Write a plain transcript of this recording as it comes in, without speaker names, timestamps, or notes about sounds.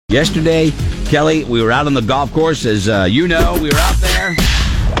Yesterday, Kelly, we were out on the golf course. As you know, we were out there.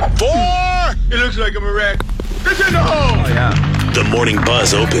 4! It looks like I'm a wreck. It's in the hole! Oh, yeah. The Morning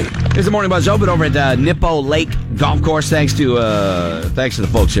Buzz Open. Here's the Morning Buzz Open over at Nippo Lake Golf Course. Thanks to the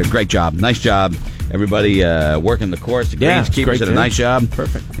folks here. Great job. Nice job. Everybody working the course. The greenskeepers did a nice job.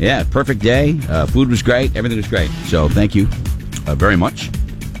 Perfect. Yeah, perfect day. Food was great. Everything was great. So thank you very much.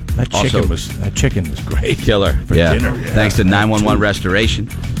 That chicken was great. Killer. For dinner. Yeah. Thanks to 911 Restoration.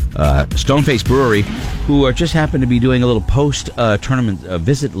 Stoneface Brewery, who just happened to be doing a little post-tournament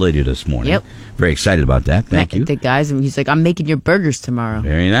visit later this morning. Yep. Very excited about that. Thank you. The guys, and he's like, I'm making your burgers tomorrow.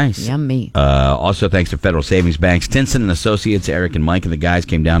 Very nice. Yummy. Also, thanks to Federal Savings Banks, Stinson and Associates, Eric and Mike and the guys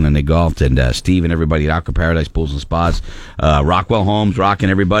came down and they golfed, and Steve and everybody at Aqua Paradise Pools and Spas, Rockwell Homes,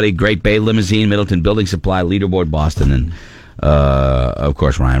 rocking everybody, Great Bay Limousine, Middleton Building Supply, Leaderboard Boston, and of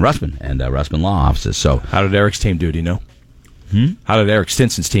course Ryan Russman and Russman Law Offices. So, how did Eric's team do? Do you know? How did Eric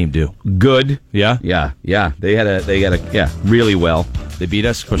Stinson's team do? Good. Yeah? Yeah. They had a really well. They beat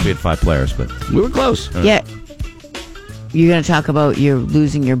us. Of course, we had 5 players, but we were close. Yeah. You're going to talk about you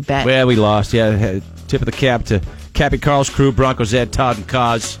losing your bet. Well, we lost. Yeah, tip of the cap to Cappy Carl's crew, Broncos Ed, Todd, and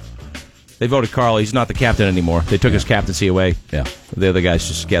Kaz. They voted Carl. He's not the captain anymore. They took his captaincy away. Yeah. The other guys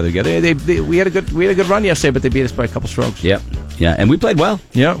just gathered together. We had a good run yesterday, but they beat us by a couple strokes. Yep. Yeah, and we played well.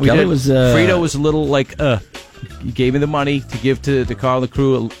 Yeah, we Kelly did. Frito was a little like, he gave me the money to give to Carl and the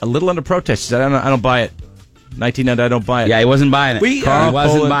crew, a little under protest. He said, I don't buy it. 1990, I don't buy it. Yeah, he wasn't buying it. He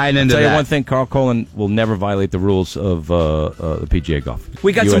wasn't buying into that. I'll tell you one thing, Carl Colin will never violate the rules of the PGA golf.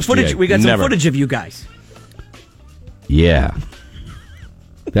 We got USGA. some footage. We got some footage of you guys. Yeah.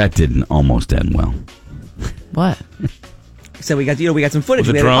 That didn't almost end well. What? So we got some footage.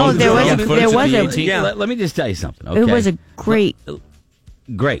 Was it drone? Oh, there was a. Yeah. Let me just tell you something. Okay? It was a great.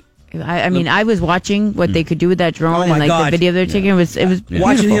 Great. I mean, I was watching what they could do with that drone, and God. the video they're taking. It was beautiful.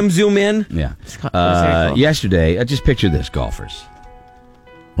 Watching him zoom in. Yeah. Cool. Yesterday, just picture this, golfers.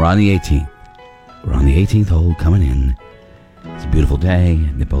 We're on the 18th. We're on the 18th hole coming in. It's a beautiful day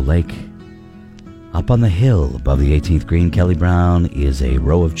at Nippo Lake. Up on the hill above the 18th green, Kelly Brown, is a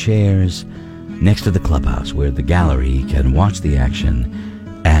row of chairs next to the clubhouse where the gallery can watch the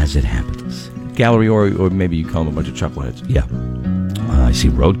action as it happens. Gallery, or maybe you call them a bunch of chuckleheads. Yeah. I see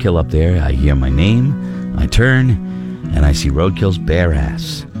Roadkill up there. I hear my name. I turn, and I see Roadkill's bare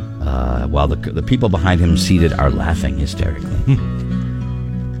ass, while the people behind him seated are laughing hysterically.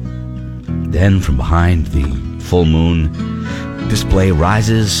 Then from behind the full moon display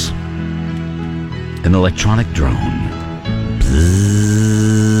rises an electronic drone.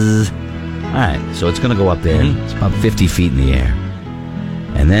 Bzzz. All right, so it's going to go up there. It's about 50 feet in the air.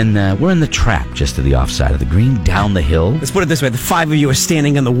 And then we're in the trap just to the offside of the green, down the hill. Let's put it this way. The 5 of you are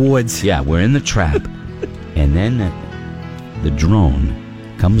standing in the woods. Yeah, we're in the trap. And then the drone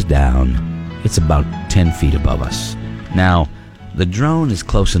comes down. It's about 10 feet above us. Now, the drone is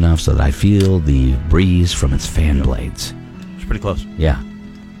close enough so that I feel the breeze from its fan blades. It's pretty close. Yeah.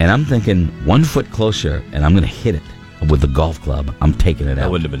 And I'm thinking 1 foot closer, and I'm going to hit it with the golf club. I'm taking it out.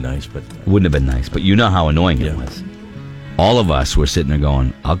 That wouldn't have been nice, but It wouldn't have been nice, but you know how annoying it was. All of us were sitting there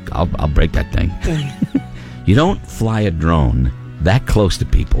going, I'll break that thing. You don't fly a drone that close to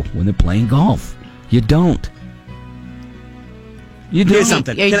people when they're playing golf. You don't. You do. Here's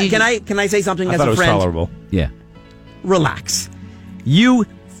something. Can I say something I as thought a it was friend? tolerable. Yeah. Relax.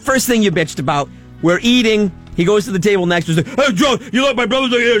 First thing you bitched about, we're eating. He goes to the table next to us, like, hey, Joe, you let my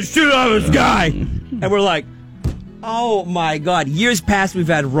brother's like, shit out of this guy. And we're like, oh, my God. Years past, we've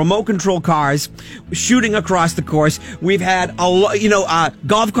had remote control cars shooting across the course. We've had,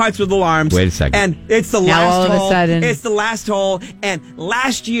 golf carts with alarms. Wait a second. And it's the Now last all of a hole. sudden- It's the last hole. And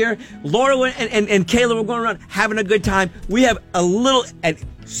last year, Laura and Kayla were going around having a good time. We have a little...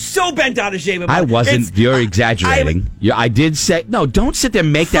 so bent out of shape about I it. wasn't. You're exaggerating. I did say... No, don't sit there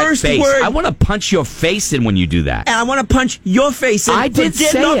and make that First face. word- I want to punch your face in when you do that. And I want to punch your face in I for did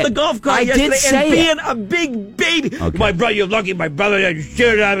getting say off it. the golf cart I did yesterday say and it. being a big baby. Okay. My brother, you're lucky. My brother,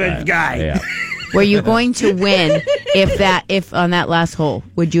 shit out of this guy. Yeah. Were you going to win if on that last hole?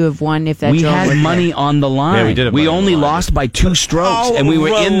 Would you have won if that We drone had was money there? on the line. Yeah, we did have We money on only the line. lost by 2 strokes, Oh, and we were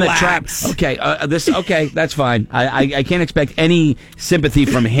in the trap. relax. Okay, okay, that's fine. I can't expect any sympathy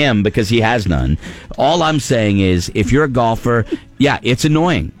from him because he has none. All I'm saying is, if you're a golfer, Yeah, it's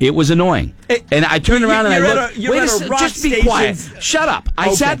annoying. It was annoying. And I turned around and I looked. You're at a rock just be station. quiet. Shut up.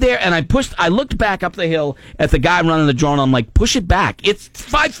 I sat there and I looked back up the hill at the guy running the drone. I'm like, push it back. It's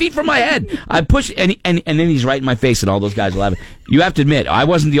 5 feet from my head. I push and then he's right in my face and all those guys are laughing. You have to admit, I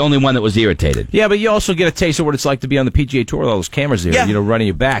wasn't the only one that was irritated. Yeah, but you also get a taste of what it's like to be on the PGA Tour with all those cameras there, running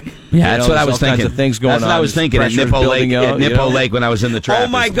you back. Yeah, that's what I was thinking. Kinds of things going that's what on. I was thinking at Nippo Lake when I was in the trap. Oh,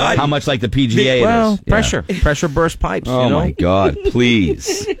 my God. How much like the PGA Well, it is. pressure. Pressure burst pipes. Oh, my God.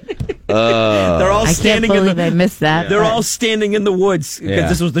 Please. They're all I can't standing believe I missed that. They're all standing in the woods because Yeah.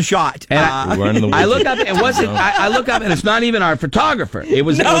 this was the shot. And We're in the woods. I look up. It wasn't. I look up, and it's not even our photographer. It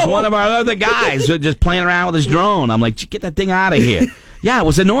was one of our other guys who just playing around with his drone. I'm like, get that thing out of here. Yeah, it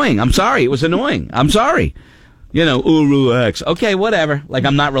was annoying. I'm sorry. It was annoying. I'm sorry. Relax. Okay, whatever. Like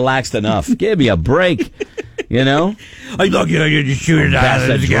I'm not relaxed enough. Give me a break. I'm lucky I didn't shoot it out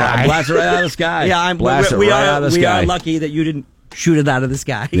of the sky. Blast it right out of the sky. Yeah, blast it right out of the we sky. are lucky that you didn't shoot it out of the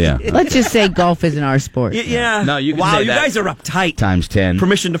sky. Yeah. Let's just say golf isn't our sport. Yeah. No, you can wow, say you that. guys are uptight. Times 10.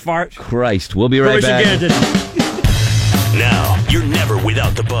 Permission to fart. Christ, we'll be right Permission back. granted. Now, you're never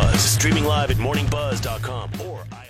without the buzz. Streaming live at morningbuzz.com.